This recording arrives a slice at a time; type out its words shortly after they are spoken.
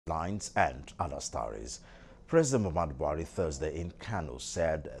Lines and other stories. President Muhammadu Buhari Thursday in Kano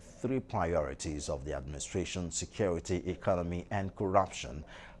said 3 priorities of the administration, security, economy and corruption,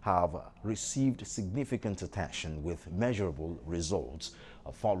 have received significant attention with measurable results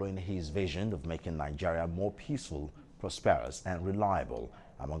following his vision of making Nigeria more peaceful, prosperous and reliable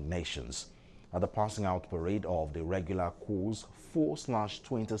among nations. At the passing out parade of the regular course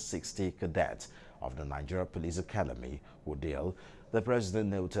 4/2060 cadet of the Nigeria Police Academy, Udil, the president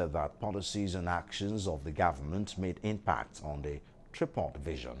noted that policies and actions of the government made impact on the tripod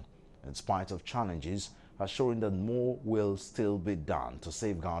vision, in spite of challenges, assuring that more will still be done to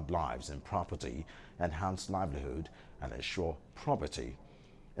safeguard lives and property, enhance livelihood, and ensure probity.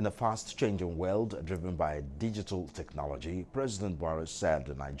 In a fast-changing world driven by digital technology, President Buhari said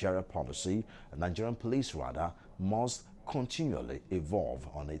the Nigerian police must continually evolve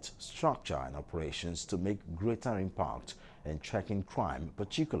on its structure and operations to make greater impact in checking crime,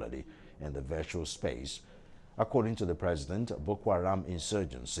 particularly in the virtual space. According to the president, Boko Haram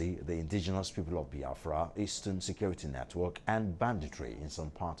insurgency, the indigenous people of Biafra, Eastern Security Network, and banditry in some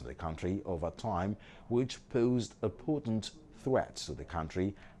parts of the country over time, which posed a potent threat to the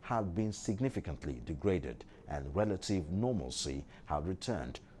country, had been significantly degraded and relative normalcy had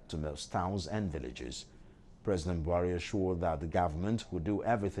returned to most towns and villages. President Buhari assured that the government would do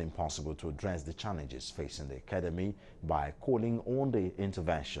everything possible to address the challenges facing the academy by calling on the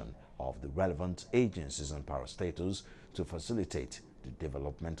intervention of the relevant agencies and parastatals to facilitate the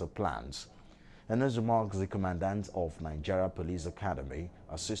developmental plans. In his remarks, the commandant of Nigeria Police Academy,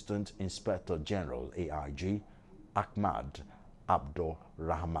 Assistant Inspector General AIG, Ahmad Abdul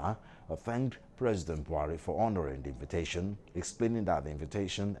Rahman, thanked President Buhari for honoring the invitation, explaining that the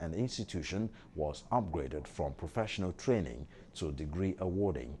invitation and institution was upgraded from professional training to degree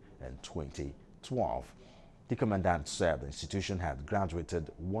awarding in 2012. The commandant said the institution had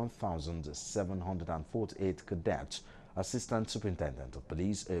graduated 1,748 cadets, assistant superintendent of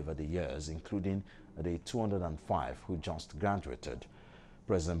police over the years, including the 205 who just graduated.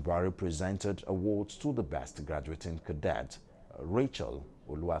 President Buhari presented awards to the best graduating cadet, Rachel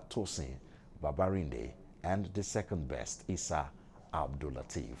Oluwatosin Babarinde, and the second best, Isa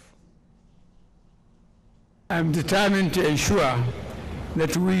Abdulatif. I'm determined to ensure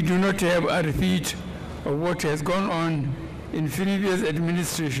that we do not have a repeat of what has gone on in previous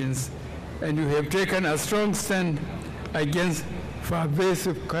administrations, and you have taken a strong stand against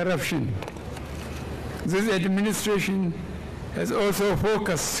pervasive corruption. This administration has also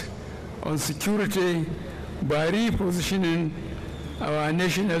focused on security by repositioning our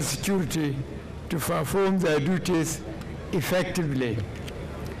national security to perform their duties effectively.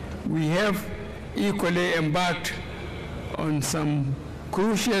 We have equally embarked on some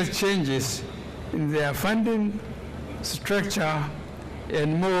crucial changes in their funding, structure,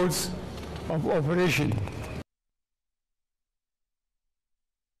 and modes of operation.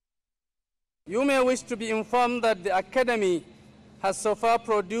 You may wish to be informed that the Academy has so far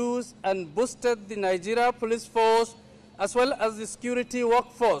produced and boosted the Nigeria Police Force as well as the security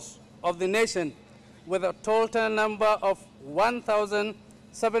workforce of the nation with a total number of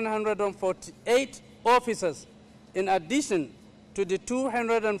 1,748 officers, in addition to the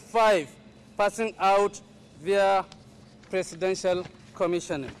 205 passing out via presidential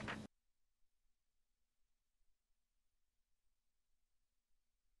commissioning.